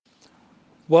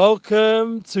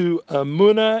Welcome to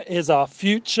Amuna is Our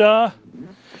Future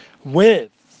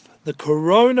with the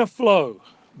Corona Flow.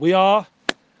 We are,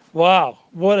 wow,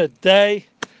 what a day.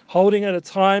 Holding at a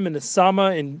time in the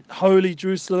summer in Holy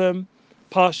Jerusalem.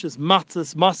 Parshas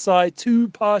Matas Masai, two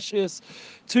Parshas,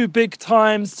 two big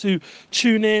times to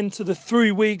tune in to the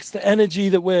 3 weeks, the energy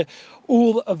that we're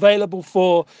all available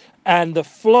for, and the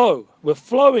flow. We're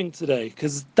flowing today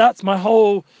because that's my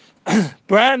whole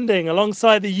branding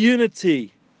alongside the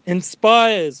unity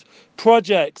inspires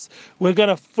projects. We're going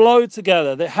to flow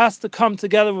together. That has to come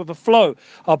together with a flow.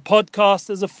 Our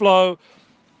podcast is a flow,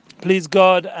 please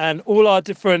God, and all our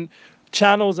different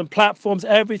channels and platforms,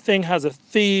 everything has a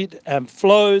feed and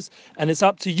flows, and it's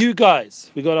up to you guys.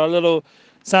 We got our little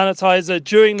sanitizer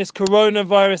during this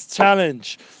coronavirus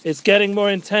challenge. It's getting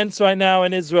more intense right now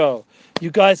in Israel.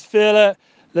 You guys feel it?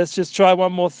 Let's just try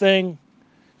one more thing.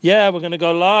 Yeah, we're going to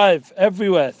go live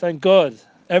everywhere. Thank God.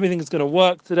 Everything's going to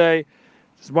work today.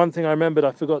 There's one thing I remembered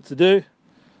I forgot to do. So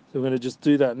we're going to just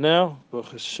do that now.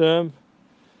 Baruch Hashem.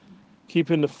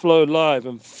 Keeping the flow live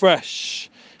and fresh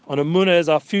on Amuna is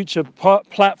Our Future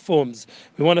platforms.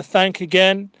 We want to thank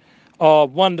again our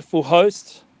wonderful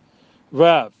host,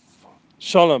 Rav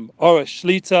Shalom Orish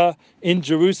Shlita in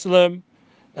Jerusalem.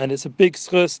 And it's a big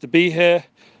zchus to be here,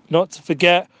 not to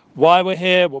forget why we're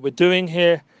here, what we're doing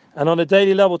here, and on a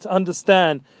daily level to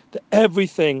understand that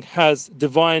everything has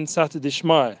divine Sata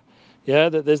Dishmaya. Yeah,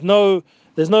 that there's no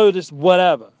just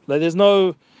whatever. Like there's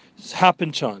no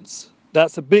happen chance.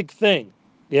 That's a big thing.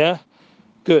 Yeah?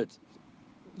 Good.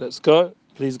 Let's go.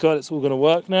 Please God, it's all going to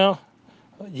work now.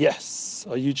 Yes.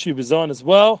 Our YouTube is on as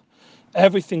well.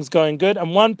 Everything's going good.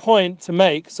 And one point to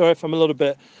make, sorry if I'm a little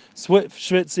bit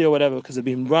schwitzy or whatever, because I've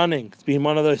been running. It's been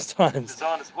one of those times. It's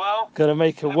on as well. Got to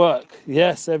make it work.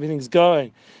 Yes, everything's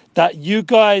going. That you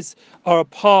guys are a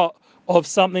part of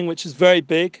something which is very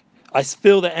big. I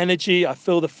feel the energy, I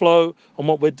feel the flow on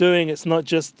what we're doing. It's not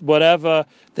just whatever.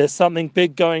 There's something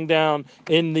big going down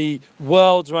in the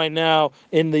world right now,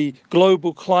 in the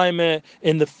global climate,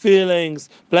 in the feelings.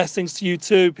 Blessings to you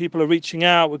too. People are reaching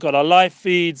out. We've got our live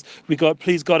feeds. We got,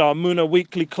 please God, our Muna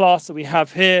weekly class that we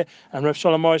have here. And Rav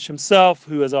Shalom Orish himself,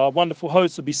 who is our wonderful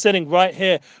host, will be sitting right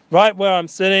here, right where I'm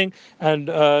sitting, and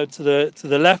to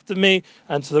the left of me,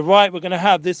 and to the right, we're going to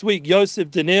have this week Yosef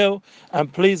Daniel,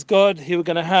 and please God, here we're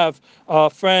going to have our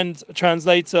friend,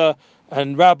 translator,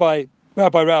 and Rabbi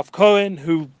Ralph Cohen,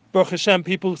 who Baruch Hashem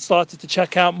people started to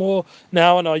check out more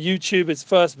now on our YouTube. His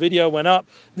first video went up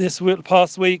this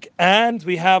past week, and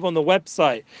we have on the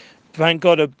website, thank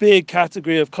God, a big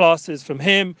category of classes from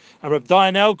him. And Rav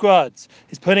Dayan Elgrad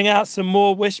is putting out some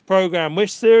more Wish program,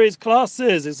 Wish series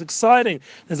classes. It's exciting.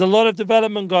 There's a lot of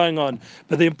development going on.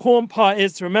 But the important part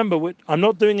is to remember, I'm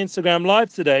not doing Instagram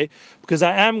Live today because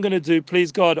I am going to do, please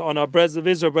God, on our Brez of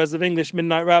Israel, Brez of English,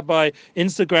 Midnight Rabbi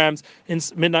Instagrams,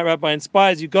 Midnight Rabbi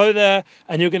Inspires. You go there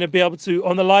and you're going to be able to,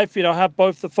 on the live feed, I'll have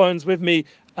both the phones with me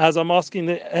as I'm asking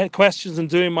the questions and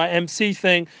doing my MC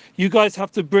thing. You guys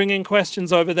have to bring in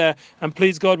questions over there, and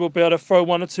please God, we'll be able to throw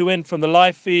one or two in from the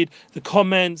live feed, the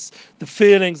comments, the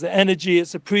feelings, the energy.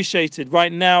 It's appreciated.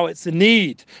 Right now, it's a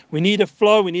need. We need a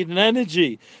flow. We need an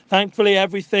energy. Thankfully,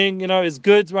 everything, is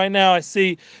good right now. I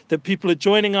see that people are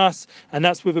joining us, and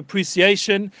that's with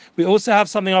appreciation. We also have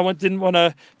something I didn't want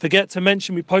to forget to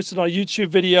mention. We posted our YouTube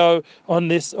video on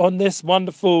this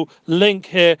wonderful link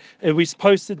here. We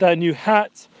posted that new hat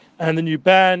and the new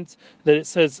band that it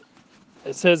says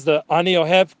that Ani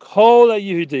Ohev Kol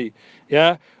Yehudi,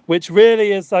 yeah, which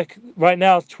really is like right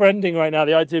now trending right now,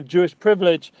 the idea of Jewish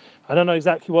privilege. I don't know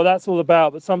exactly what that's all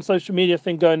about, but some social media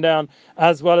thing going down,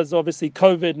 as well as obviously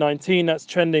COVID-19 that's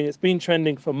trending. It's been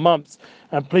trending for months,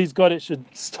 and please God, it should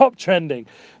stop trending.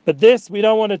 But this, we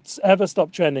don't want to ever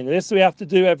stop trending. This we have to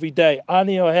do every day.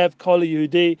 Ani Ohev Kol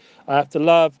Yehudi. I have to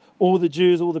love all the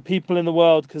Jews, all the people in the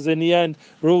world, because in the end,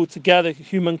 we're all together,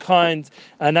 humankind,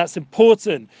 and that's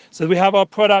important. So we have our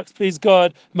products, please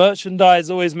God. Merchandise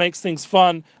always makes things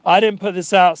fun. I didn't put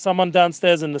this out. Someone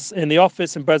downstairs in the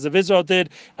office in Brez of Israel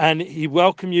did, and he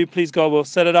welcomed you. Please God, we'll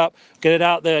set it up, get it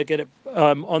out there, get it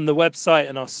on the website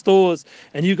and our stores,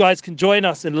 and you guys can join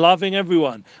us in loving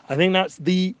everyone. I think that's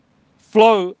the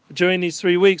flow during these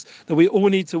 3 weeks that we all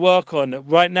need to work on.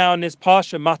 Right now in this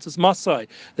Parsha, Matas Masai,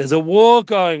 there's a war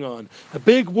going on, a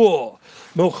big war,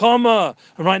 Milchama,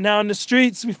 and right now in the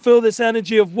streets we feel this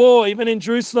energy of war. Even in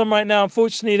Jerusalem right now,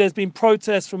 unfortunately, there's been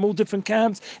protests from all different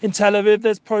camps. In Tel Aviv,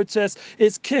 there's protests.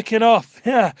 It's kicking off.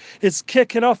 Yeah, it's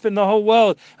kicking off in the whole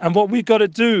world. And what we've got to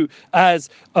do as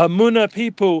Muna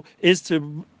people is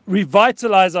to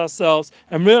revitalize ourselves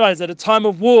and realize at a time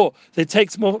of war, it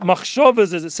takes more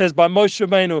machshavas, as it says by Moshe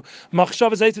Rabbeinu.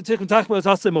 Machshavas eitu tikkun tachmas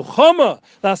hase milchama.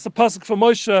 That's the pasuk for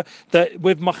Moshe, that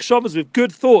with machshavas, with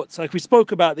good thoughts, like we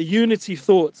spoke about, the unity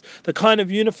thoughts, the kind of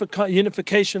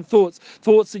unification thoughts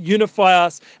that unify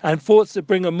us, and thoughts that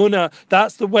bring emunah.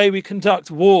 That's the way we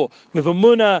conduct war, with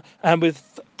emunah and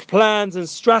with plans and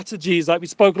strategies, like we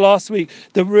spoke last week,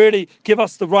 that really give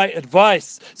us the right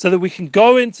advice so that we can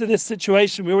go into this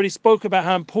situation. We already spoke about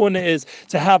how important it is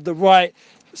to have the right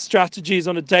strategies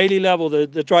on a daily level,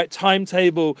 the right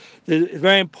timetable. It's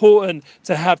very important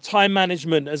to have time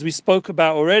management, as we spoke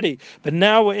about already. But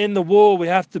now we're in the war, we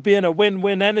have to be in a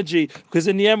win-win energy, because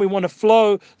in the end we want to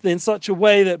flow in such a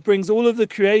way that brings all of the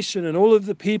creation and all of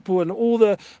the people and all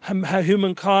the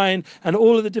humankind and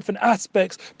all of the different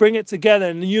aspects, bring it together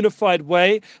in a unified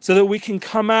way, so that we can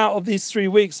come out of these 3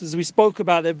 weeks, as we spoke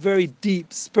about, they're very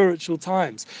deep spiritual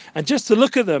times. And just to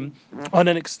look at them on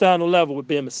an external level would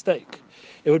be a mistake.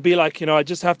 It would be like, I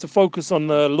just have to focus on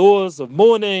the laws of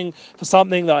mourning for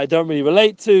something that I don't really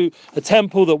relate to, a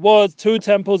temple that was, 2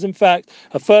 temples in fact,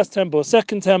 a first temple, a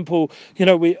second temple.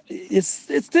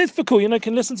 It's difficult. You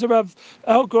can listen to Rav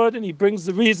Elgod, and he brings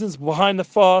the reasons behind the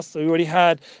fast. So we already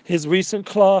had his recent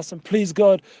class, and please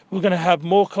God, we're going to have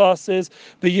more classes.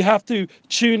 But you have to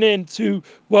tune in to,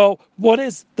 well, what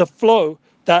is the flow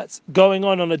that's going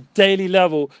on a daily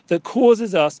level that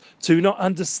causes us to not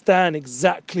understand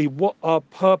exactly what our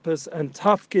purpose and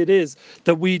tafkid is,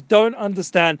 that we don't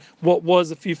understand what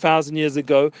was a few thousand years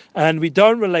ago, and we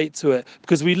don't relate to it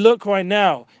because we look right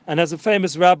now. And as a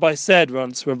famous rabbi said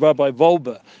once, Rabbi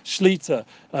Volber, Shlita,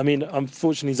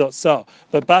 unfortunately he's Otzal,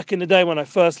 but back in the day when I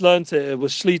first learned it, it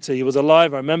was Shlita. He was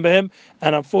alive, I remember him,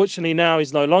 and unfortunately now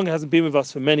he's no longer, hasn't been with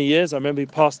us for many years. I remember he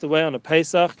passed away on a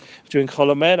Pesach during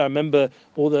Chol Hamoed. I remember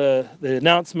all the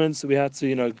announcements that we had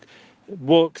to,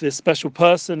 walk this special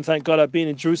person. Thank God I've been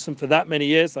in Jerusalem for that many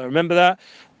years. I remember that.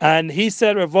 And he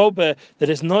said, Rav Volber, that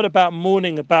it's not about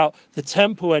mourning about the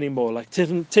temple anymore, like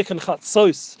Tikkun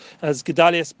Chatzos, as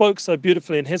Gedalia spoke so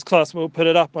beautifully in his class. We'll put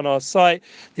it up on our site.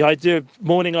 The idea of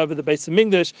mourning over the Beis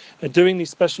Hamikdash and doing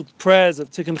these special prayers of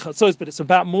Tikkun Chatzos, but it's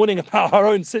about mourning about our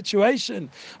own situation,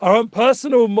 our own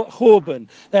personal churban,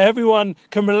 that everyone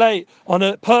can relate on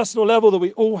a personal level, that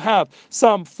we all have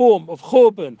some form of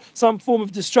churban, some form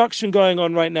of destruction going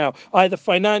on right now, either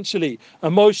financially,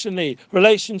 emotionally,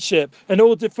 relationship, and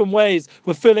all different ways.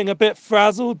 We're feeling a bit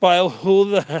frazzled by all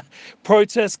the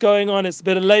protests going on. It's a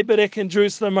bit of Leibedik in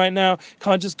Jerusalem right now.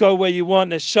 Can't just go where you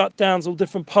want. There's shutdowns all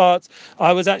different parts.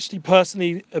 I was actually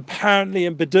personally apparently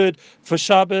in Bedud for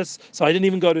Shabbos, so I didn't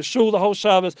even go to shul the whole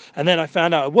Shabbos, and then I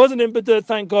found out I wasn't in Bedud,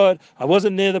 thank God. I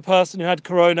wasn't near the person who had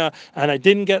corona, and I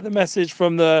didn't get the message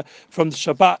from the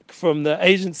Shabbat, from the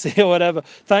agency or whatever.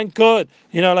 Thank God.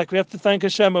 We have to thank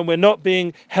Hashem, and we're not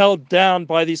being held down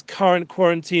by these current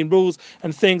quarantine rules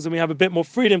and things, and we have a bit more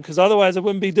freedom, because otherwise I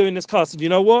wouldn't be doing this class. And you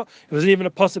know what? It was even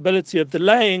a possibility of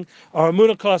delaying our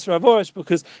Amunah class for Avorish,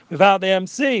 because without the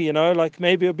MC,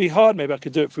 maybe it would be hard. Maybe I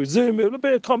could do it through Zoom. It would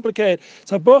be complicated.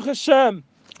 So Baruch Hashem,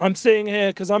 I'm sitting here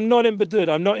because I'm not in Bedud,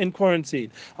 I'm not in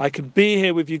quarantine. I can be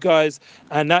here with you guys,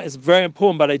 and that is very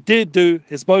important. But I did do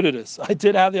Hisbodedus. I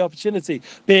did have the opportunity,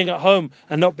 being at home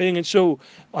and not being in shul.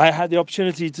 I had the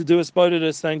opportunity to do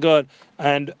Hisbodedus, thank God.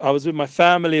 And I was with my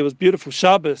family. It was beautiful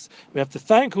Shabbos. We have to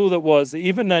thank all that was.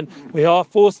 Even then, we are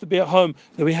forced to be at home,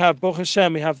 that we have Baruch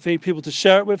Hashem, we have people to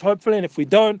share it with, hopefully. And if we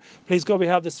don't, please God, we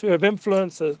have the sphere of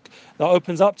influence that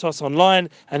opens up to us online.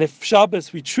 And if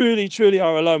Shabbos, we truly, truly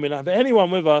are alone, we don't have anyone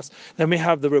with us, then we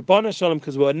have the Rabbana Shalom,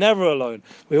 because we're never alone.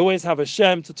 We always have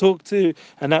Hashem to talk to,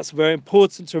 and that's very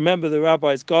important to remember. The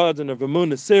Rabbi's Garden of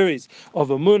Emunah series of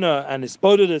Emunah and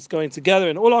Hisbodedus going together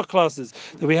in all our classes,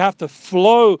 that we have to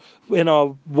flow in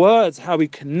our words, how we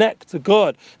connect to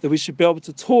God, that we should be able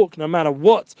to talk no matter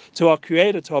what to our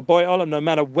Creator, to our Boy Olam, no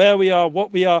matter where we are,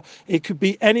 what we are. It could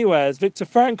be anywhere, as Viktor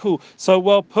Frankl so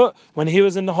well put when he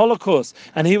was in the Holocaust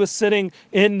and he was sitting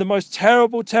in the most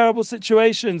terrible, terrible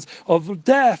situations of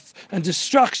death and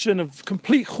destruction, of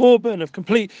complete churban, of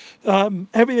complete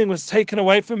everything was taken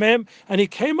away from him, and he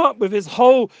came up with his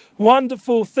whole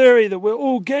wonderful theory that we're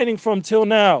all gaining from till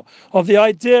now, of the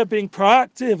idea of being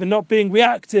proactive and not being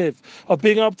reactive, of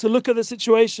being able to look at the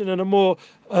situation in a more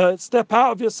step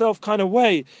out of yourself kind of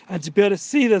way, and to be able to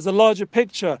see there's a larger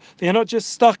picture, that you're not just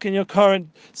stuck in your current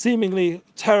seemingly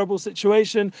terrible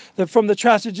situation, that from the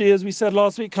tragedy, as we said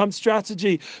last week, comes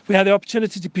strategy. We have the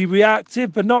opportunity to be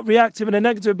reactive, but not reactive in a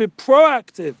negative, but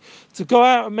proactive, to go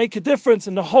out and make a difference.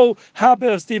 And the whole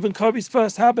habit of Stephen Covey's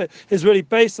first habit is really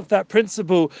based off that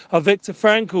principle of Viktor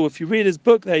Frankl. If you read his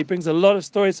book there, he brings a lot of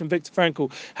stories from Viktor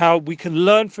Frankl, how we can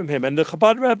learn from him. And the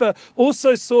Chabad Rebbe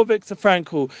also saw Viktor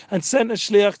Frankl and sent a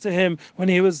shliach to him when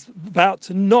he was about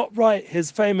to not write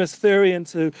his famous theory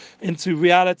into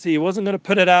reality. He wasn't going to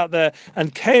put it out there,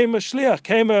 and came a shliach,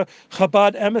 came a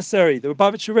Chabad emissary. The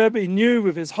Lubavitcher Rebbe knew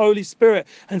with his Holy Spirit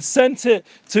and sent it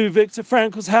to Viktor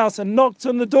Frankl's house and knocked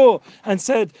on the door and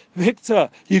said, Viktor,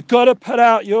 you've got to put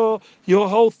out your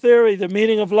whole theory, the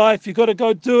meaning of life. You've got to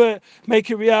go do it, make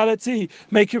it reality,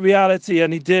 make it reality.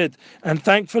 And he did. And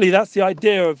thankfully, that's the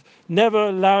idea of never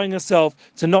allowing yourself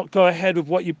to not go ahead with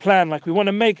what you plan. Like, we want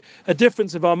to make a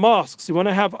difference with our masks. You want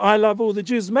to have I Love All the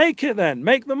Jews, make it then,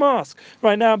 make the mask.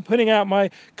 Right now I'm putting out my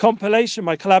compilation,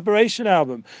 my collaboration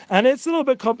album, and it's a little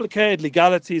bit complicated,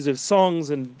 legalities of songs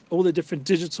and all the different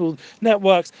digital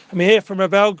networks. And we hear from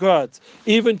Rav Elgrod,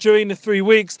 even during the 3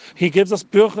 weeks, he gives us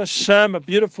Baruch Hashem, a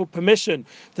beautiful permission,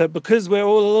 that because we're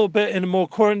all a little bit in a more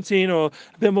quarantine or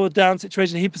a bit more down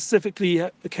situation, he specifically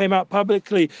came out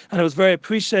publicly, and it was very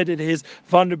appreciated, his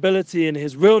vulnerability and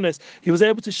his realness. He was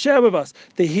able to share with us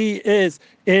that he is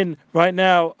in right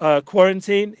now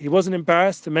quarantine. He wasn't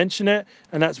embarrassed to mention it,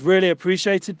 and that's really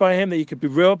appreciated by him, that he could be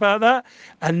real about that.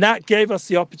 And that gave us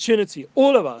the opportunity,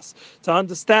 all of us, to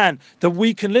understand that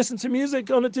we can listen to music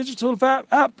on a digital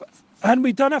app, and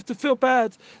we don't have to feel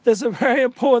bad. There's a very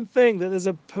important thing, that there's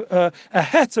a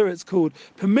heter, it's called,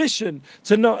 permission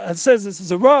to not, and says this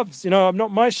is a Rav's, I'm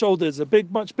not my shoulders, a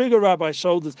much bigger rabbi's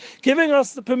shoulders, giving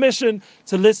us the permission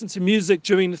to listen to music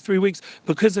during the 3 weeks,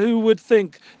 because who would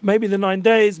think maybe the 9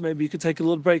 days, maybe you could take a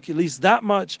little break, at least that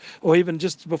much, or even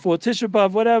just before Tisha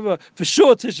B'Av, whatever. For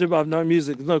sure, Tisha B'Av, no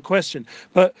music, no question.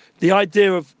 But the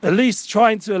idea of at least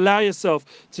trying to allow yourself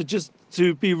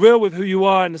to be real with who you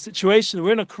are in the situation.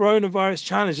 We're in a coronavirus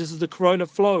challenge. This is the corona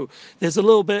flow. There's a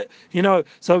little bit,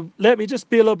 so let me just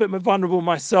be a little bit more vulnerable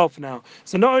myself now.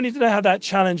 So not only did I have that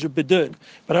challenge of Bidud,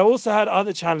 but I also had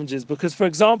other challenges, because, for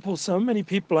example, so many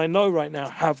people I know right now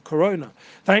have corona.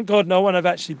 Thank God no one I've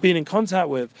actually been in contact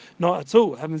with, not at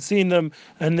all. I haven't seen them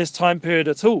in this time period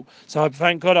at all. So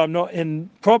thank God I'm not in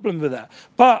problem with that.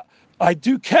 But I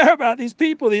do care about these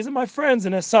people. These are my friends,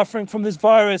 and they're suffering from this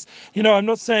virus. I'm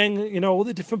not saying, all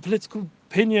the different political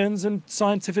opinions and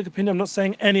scientific opinion. I'm not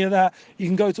saying any of that. You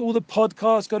can go to all the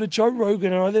podcasts, go to Joe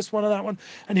Rogan or this one or that one,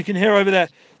 and you can hear over there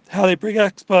how they bring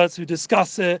experts who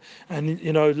discuss it, and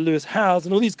Lewis Howes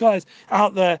and all these guys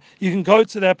out there. You can go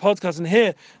to their podcast and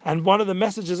hear, and one of the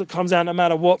messages that comes out no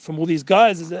matter what from all these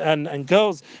guys and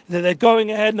girls, that they're going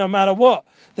ahead no matter what,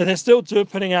 that they're still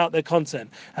putting out their content.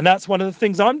 And that's one of the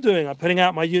things I'm doing. I'm putting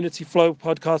out my Unity Flow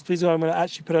podcast. Please go, I'm going to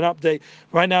actually put an update.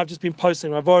 Right now I've just been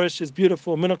posting my Vorish is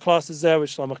beautiful Minna classes there with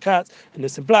Shlomo Katz and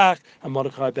Nissim Black and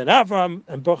Mordechai Ben Avram,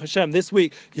 and Baruch Hashem this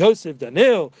week Yosef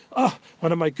Daniel,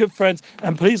 one of my good friends.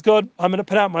 And please God, I'm going to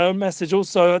put out my own message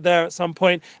also there at some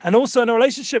point, and also in a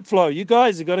relationship flow. You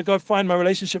guys, you got to go find my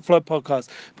relationship flow podcast,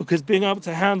 because being able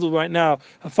to handle right now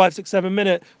a 5, 6, 7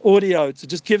 minute audio to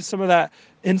just give some of that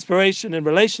inspiration in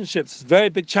relationships is a very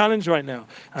big challenge right now.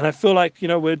 And I feel like,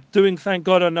 we're doing, thank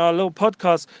God, on our little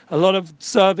podcast, a lot of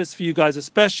service for you guys,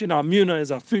 especially in our Muna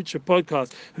is our future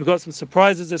podcast. We've got some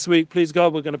surprises this week. Please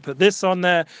God, we're going to put this on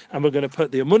there, and we're going to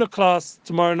put the Amuna class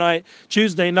tomorrow night,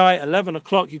 Tuesday night, 11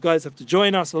 o'clock. You guys have to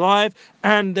join us live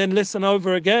and then listen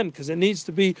over again, because it needs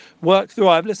to be worked through.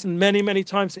 I've listened many, many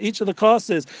times to each of the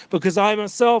classes, because I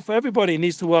myself, everybody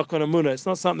needs to work on Amuna. It's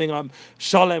not something I'm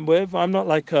shalem with. I'm not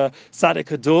like a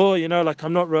Sadik Ador, like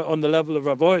I'm not on the level of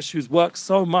Rav Oish, who's worked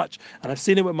so much, and I've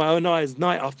seen it with my own eyes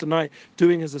night after night,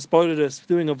 doing his Aspodidus,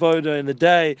 doing Avoda in the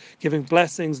day, giving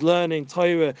blessings, learning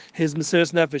Torah, his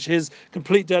Mesiras Nefesh, his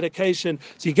complete dedication.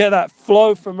 So you get that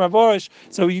flow from Rav Oish.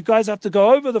 So you guys have to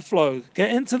go over the flow,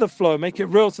 get into the flow, make it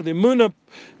real, so the Emunah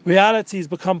realities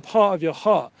become part of your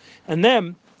heart. And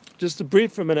then, just to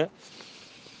breathe for a minute,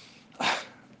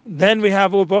 then we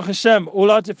have Baruch Hashem, all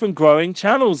our different growing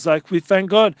channels. Like, we thank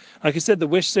God. Like I said, the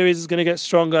Wish series is going to get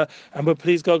stronger, and we're,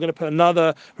 please God, going to put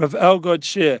another Rav Elgod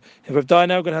shir. Rav Dayan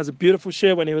Elgod has a beautiful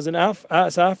shir when he was in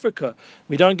South Africa.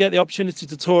 We don't get the opportunity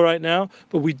to tour right now,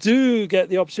 but we do get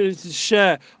the opportunity to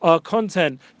share our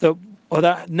content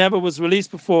that never was released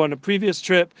before on a previous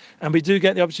trip, and we do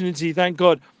get the opportunity, thank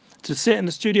God, to sit in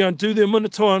the studio and do the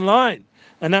Emunah tour online.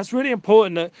 And that's really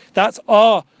important. That's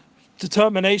our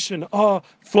determination are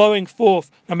flowing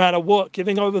forth no matter what,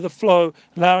 giving over the flow,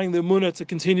 allowing the Emunah to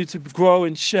continue to grow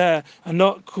and share, and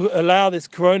not allow this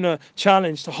Corona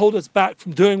challenge to hold us back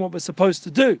from doing what we're supposed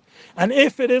to do. And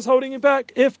if it is holding you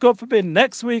back, if God forbid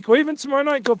next week or even tomorrow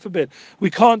night, God forbid, we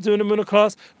can't do an Emunah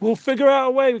class, we'll figure out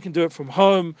a way. We can do it from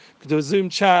home, we can do a Zoom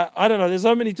chat. I don't know, there's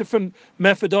so many different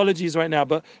methodologies right now,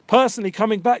 but personally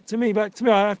coming back to me,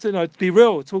 I have to be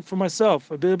real, talk for myself,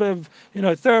 a bit of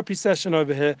therapy session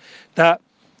over here, that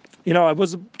I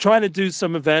was trying to do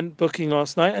some event booking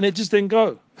last night and it just didn't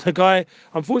go. The guy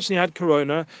unfortunately had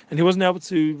Corona and he wasn't able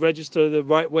to register the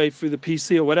right way through the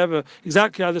PC or whatever.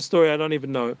 Exactly how the story, I don't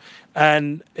even know.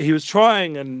 And he was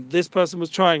trying, and this person was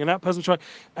trying, and that person was trying,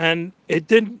 and it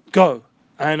didn't go.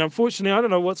 And unfortunately, I don't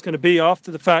know what's going to be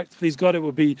after the fact. Please God, it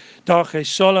will be Darchei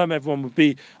Shalom. Everyone will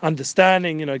be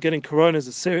understanding. Getting Corona is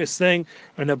a serious thing,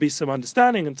 and there'll be some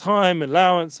understanding and time,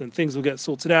 allowance, and things will get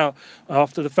sorted out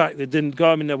after the fact. That didn't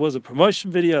go. I mean, there was a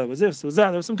promotion video. There was this, there was that.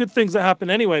 There were some good things that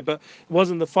happened anyway, but it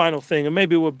wasn't the final thing. And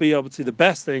maybe we'll be able to. The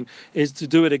best thing is to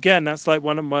do it again. That's like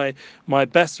one of my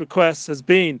best requests has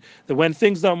been that when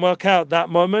things don't work out that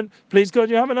moment, please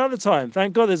God, you have another time.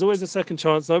 Thank God, there's always a second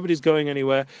chance. Nobody's going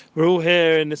anywhere. We're all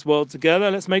here in this world together.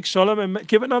 Let's make shalom and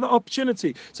give it another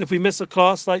opportunity. So if we miss a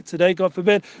class like today, God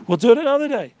forbid, we'll do it another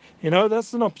day.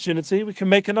 That's an opportunity. We can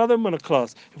make another one a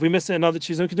class. If we miss it another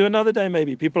Tuesday, we can do another day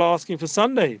maybe. People are asking for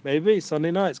Sunday, maybe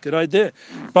Sunday nights. Good idea.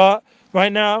 But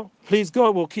right now, please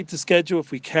God, we'll keep the schedule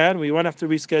if we can. We won't have to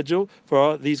reschedule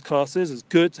for these classes. It's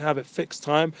good to have it fixed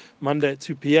time, Monday at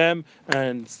 2 p.m.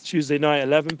 and Tuesday night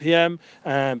 11 p.m.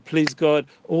 And please God,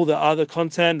 all the other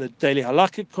content, the daily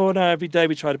halakhic corner, every day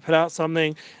we try to put out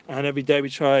something, and every day we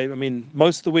try,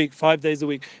 most of the week, 5 days a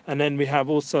week, and then we have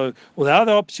also all the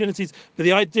other opportunities. But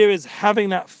the idea is having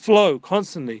that flow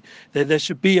constantly, that there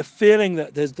should be a feeling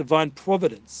that there's divine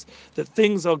providence, that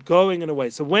things are going in a way.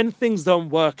 So when things don't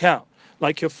work out,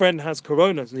 like your friend has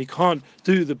Corona and he can't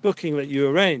do the booking that you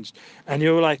arranged, and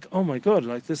you're like, oh my God,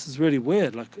 like this is really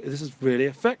weird, like this is really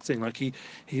affecting, like he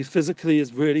physically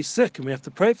is really sick and we have to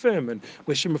pray for him and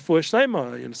wish him a full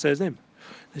shlema, say his name.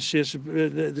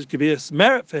 There could be a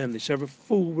merit for him. They should have a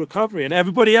full recovery. And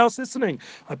everybody else listening,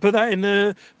 I put that in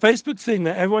the Facebook thing,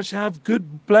 that everyone should have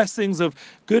good blessings of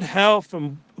good health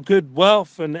and good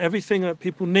wealth and everything that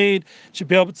people need, should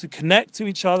be able to connect to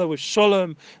each other with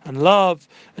shalom and love.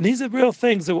 And these are real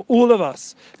things that all of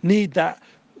us need, that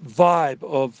vibe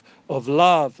of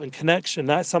love and connection.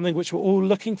 That's something which we're all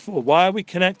looking for. Why are we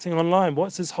connecting online?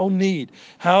 What's this whole need?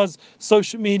 How has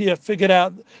social media figured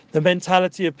out the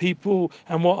mentality of people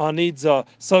and what our needs are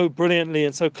so brilliantly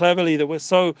and so cleverly, that we're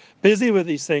so busy with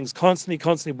these things constantly?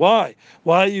 Why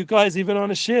are you guys even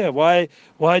on a share? Why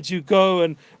do you go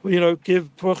and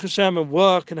give Baruch Hashem and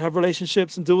work and have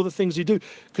relationships and do all the things you do?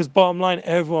 Because bottom line,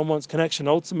 everyone wants connection.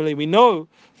 Ultimately, we know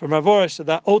from Rav Arush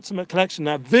that ultimate connection,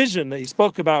 that vision that he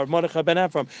spoke about, Mordechai ben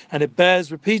Ephraim, and it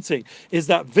bears repeating, is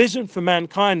that vision for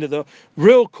mankind, the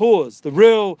real cause, the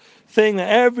real thing that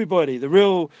everybody, the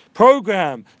real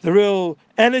program, the real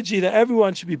energy that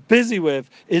everyone should be busy with,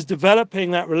 is developing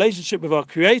that relationship with our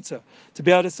Creator, to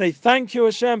be able to say thank you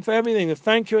Hashem for everything, and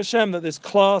thank you Hashem that this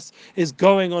class is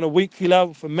going on a weekly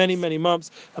level for many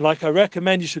months. And like I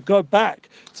recommend, you should go back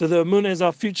to the Emunah is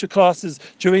Our Future classes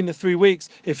during the 3 weeks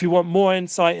if you want more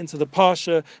insight into the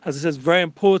Parsha. As it says, very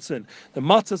important. The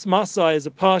Matas Masai is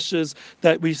a Parshas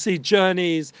that we see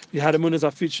journeys. We had Emunah is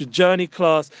Our Future journey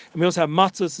class, and we also have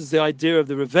Matas is the idea of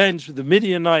the revenge with the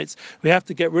Midianites. We have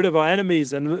to get rid of our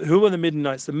enemies. And who are the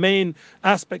Midianites? The main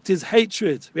aspect is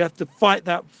hatred. We have to fight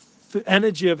that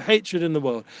energy of hatred in the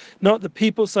world, not the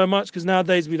people so much, because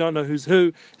nowadays we don't know who's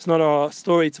who. It's not our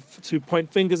story to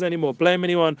point fingers anymore, blame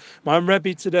anyone. My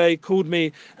Rebbe today called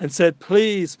me and said,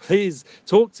 please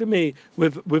talk to me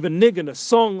with a niggun, a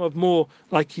song of more,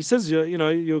 like he says,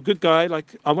 you're a good guy,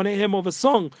 like I want to hear more of a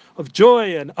song of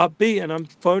joy and upbeat. And I'm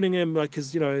phoning him like,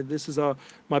 because this is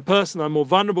my person I'm more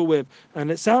vulnerable with, and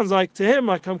it sounds like to him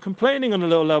like I'm complaining on a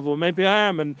little level. Maybe I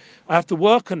am, and I have to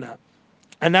work on that.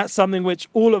 And that's something which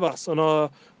all of us on our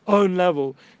own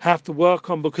level have to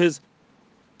work on, because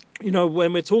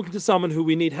when we're talking to someone who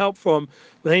we need help from,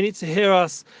 they need to hear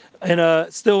us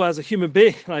still as a human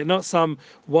being, like not some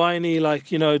whiny, like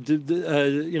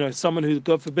someone who,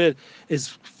 God forbid, is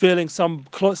feeling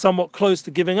somewhat close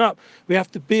to giving up. We have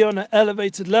to be on an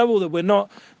elevated level, that we're not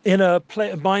in a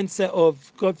mindset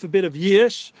of, God forbid, of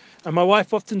yish. And my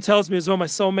wife often tells me as well, my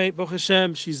soulmate, Baruch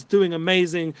Hashem, she's doing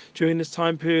amazing during this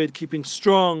time period, keeping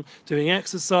strong, doing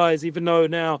exercise, even though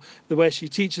now the way she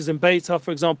teaches in Beta,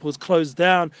 for example, is closed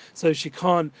down, so she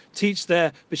can't teach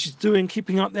there, but she's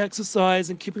keeping up the exercise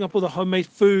and keeping up all the homemade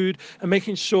food and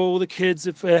making sure all the kids,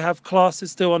 if they have classes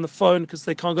still on the phone because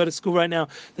they can't go to school right now,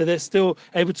 that they're still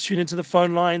able to tune into the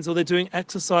phone lines, or they're doing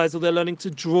exercise, or they're learning to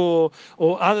draw,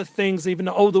 or other things. Even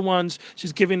the older ones,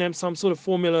 she's giving them some sort of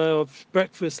formula of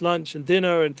breakfast, lunch and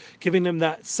dinner, and giving them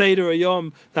that Seder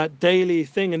Ayom, that daily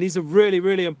thing. And these are really,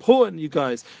 really important, you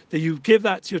guys, that you give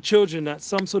that to your children, that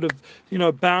some sort of,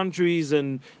 boundaries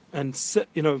and,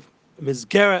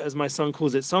 Mizgeret, as my son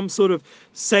calls it, some sort of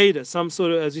Seder, some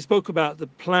sort of, as we spoke about, the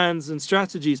plans and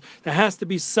strategies. There has to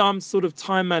be some sort of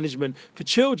time management for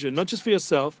children, not just for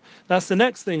yourself. That's the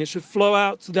next thing. It should flow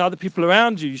out to the other people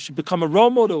around you. You should become a role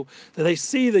model, that they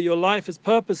see that your life is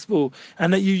purposeful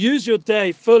and that you use your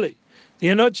day fully.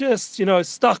 You're not just,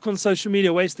 stuck on social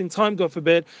media, wasting time, God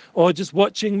forbid, or just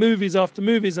watching movies after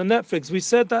movies on Netflix. We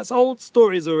said that's old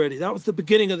stories already. That was the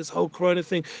beginning of this whole Corona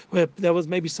thing, where there was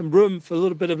maybe some room for a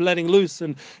little bit of letting loose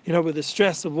and, with the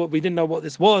stress of what we didn't know what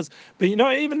this was. But,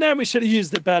 even then we should have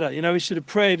used it better. We should have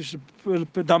prayed, we should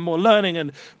have done more learning,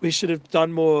 and we should have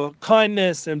done more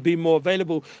kindness and be more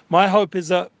available. My hope is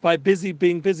that by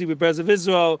being busy with Brothers of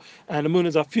Israel and Amun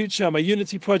is Our Future, my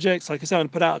Unity projects, like I said, I'm going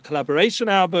to put out a collaboration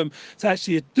album to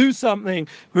actually do something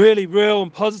really real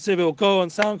and positive. It will go on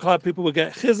SoundCloud. People will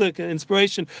get chizuk and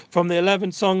inspiration from the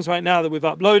 11 songs right now that we've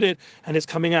uploaded, and it's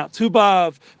coming out Tu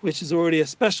B'Av, which is already a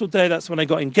special day. That's when I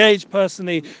got engaged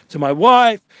personally to my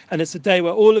wife, and it's a day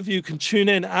where all of you can tune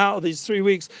in out of these 3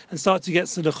 weeks and start to get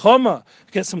some nechama,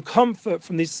 get some comfort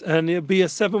from these, and it'll be a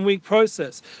 7-week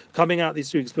process coming out these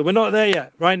 3 weeks. But we're not there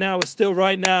yet. Right now, we're still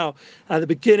at the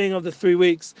beginning of the 3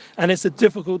 weeks, and it's a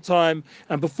difficult time.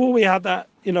 And before we have that,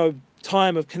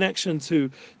 time of connection to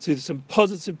some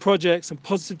positive projects and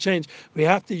positive change, we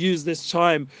have to use this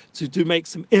time to make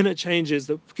some inner changes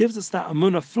that gives us that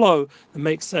Amunah flow that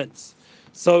makes sense.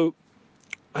 So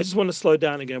I just want to slow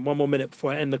down again 1 more minute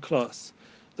before I end the class.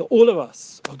 That all of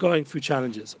us are going through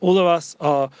challenges. All of us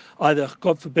are either,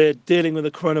 God forbid, dealing with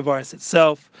the coronavirus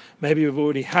itself. Maybe we've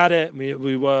already had it.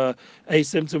 We were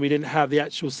asymptomatic. We didn't have the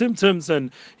actual symptoms.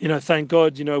 And, thank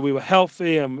God, we were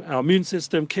healthy and our immune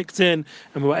system kicked in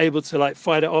and we were able to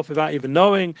fight it off without even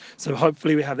knowing. So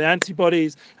hopefully we have the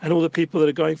antibodies, and all the people that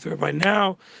are going through it right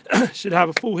now should have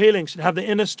a full healing, should have the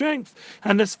inner strength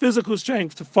and this physical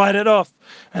strength to fight it off.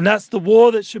 And that's the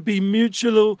war that should be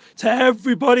mutual to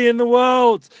everybody in the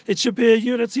world. It should be a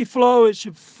unity flow. It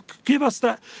should give us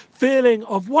that feeling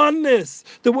of oneness,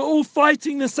 that we're all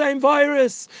fighting the same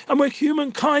virus and we're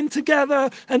humankind together,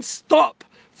 and stop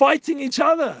fighting each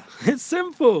other. It's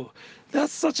simple.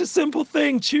 That's such a simple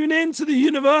thing. Tune in to the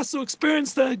universal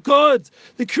experience that God,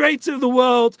 the creator of the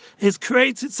world, has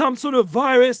created some sort of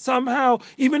virus somehow,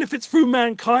 even if it's through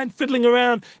mankind fiddling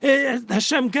around.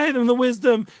 Hashem gave them the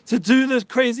wisdom to do this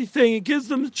crazy thing. He gives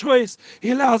them the choice. He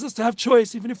allows us to have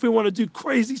choice, even if we want to do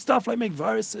crazy stuff like make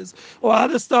viruses or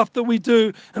other stuff that we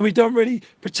do, and we don't really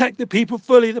protect the people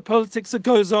fully, the politics that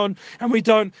goes on, and we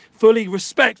don't fully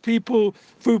respect people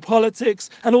through politics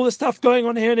and all the stuff going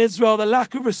on here in Israel, the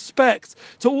lack of respect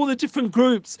to all the different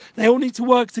groups. They all need to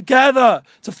work together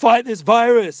to fight this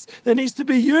virus. There needs to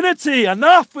be unity.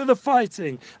 Enough with the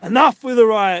fighting. Enough with the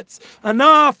riots.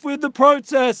 Enough with the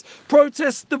protests.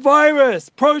 Protest the virus.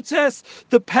 Protest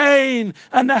the pain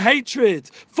and the hatred.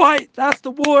 Fight. That's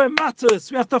the war in matters.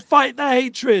 We have to fight the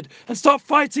hatred and stop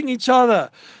fighting each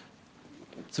other.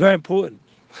 It's very important.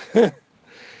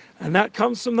 And that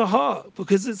comes from the heart,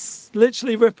 because it's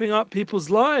literally ripping up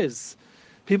people's lives,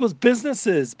 people's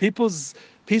businesses, people's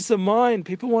peace of mind.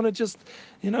 People want to just,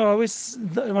 I always,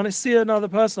 when I see another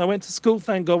person, I went to school,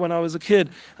 thank God, when I was a kid,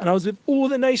 and I was with all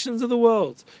the nations of the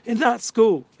world in that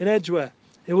school in Edgware.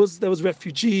 There was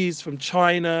refugees from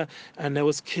China, and there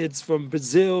was kids from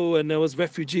Brazil, and there was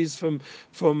refugees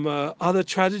from other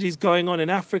tragedies going on in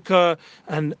Africa,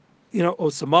 and or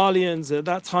Somalians at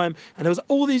that time. And there was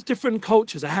all these different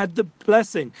cultures. I had the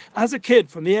blessing as a kid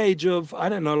from the age of,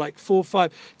 4 or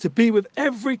 5, to be with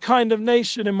every kind of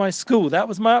nation in my school. That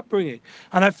was my upbringing.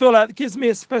 And I feel like it gives me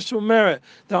a special merit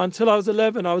that until I was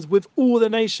 11, I was with all the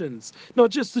nations, not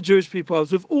just the Jewish people. I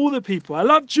was with all the people. I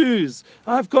love Jews.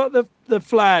 I've got the the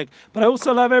flag, but I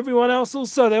also love everyone else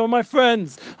also. They were my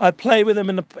friends. I played with them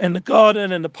in the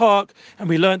garden, in the park, and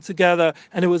we learned together,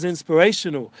 and it was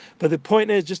inspirational. But the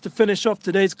point is, just to finish off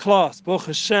today's class, Baruch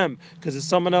Hashem, because there's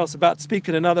someone else about to speak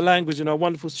in another language in our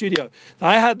wonderful studio,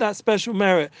 I had that special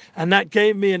merit, and that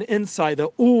gave me an insight that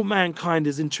all mankind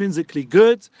is intrinsically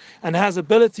good and has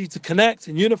ability to connect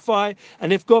and unify.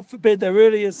 And if God forbid there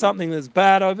really is something that's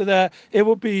bad over there, it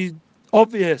will be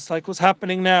obvious, like what's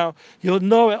happening now. You'll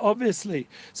know it obviously.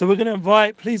 So we're going to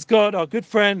invite, please God, our good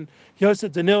friend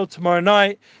Yosef Daniel tomorrow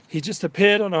night. He just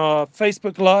appeared on our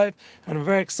Facebook Live, and I'm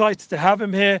very excited to have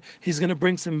him here. He's going to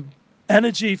bring some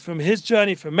energy from his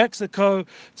journey from Mexico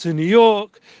to New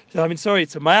York,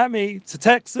 to Miami, to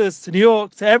Texas, to New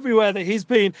York, to everywhere that he's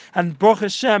been. And Baruch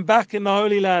Hashem, back in the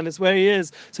Holy Land is where he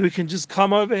is. So we can just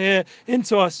come over here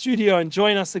into our studio and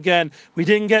join us again. We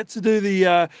didn't get to do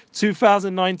the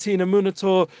 2019 Emunah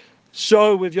Tour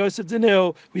show with Yosef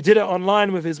Daniel. We did it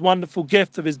online with his wonderful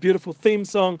gift of his beautiful theme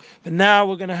song, but now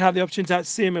we're going to have the opportunity to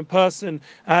see him in person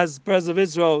as Brothers of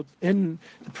Israel in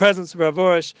the presence of Rav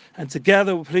Arush, and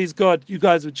together, please God, you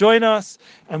guys will join us,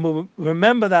 and we'll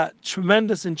remember that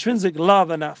tremendous intrinsic love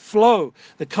and that flow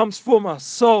that comes from our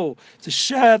soul, to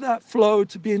share that flow,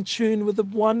 to be in tune with the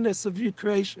oneness of your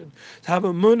creation, to have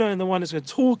a munah in the oneness, to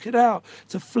talk it out,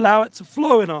 to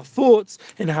flow in our thoughts,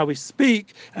 in how we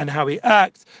speak and how we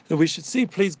act, that we should see,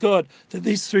 please God, that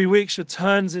these 3 weeks should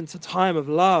turn into time of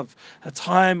love, a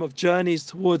time of journeys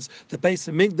towards the base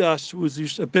of Migdash, towards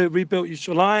rebuilt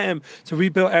Yerushalayim, to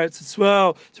rebuild Eretz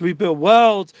Yisrael, to rebuild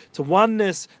world, to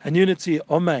oneness and unity.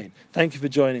 Amen. Thank you for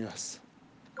joining us.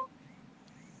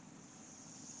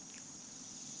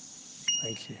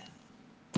 Thank you.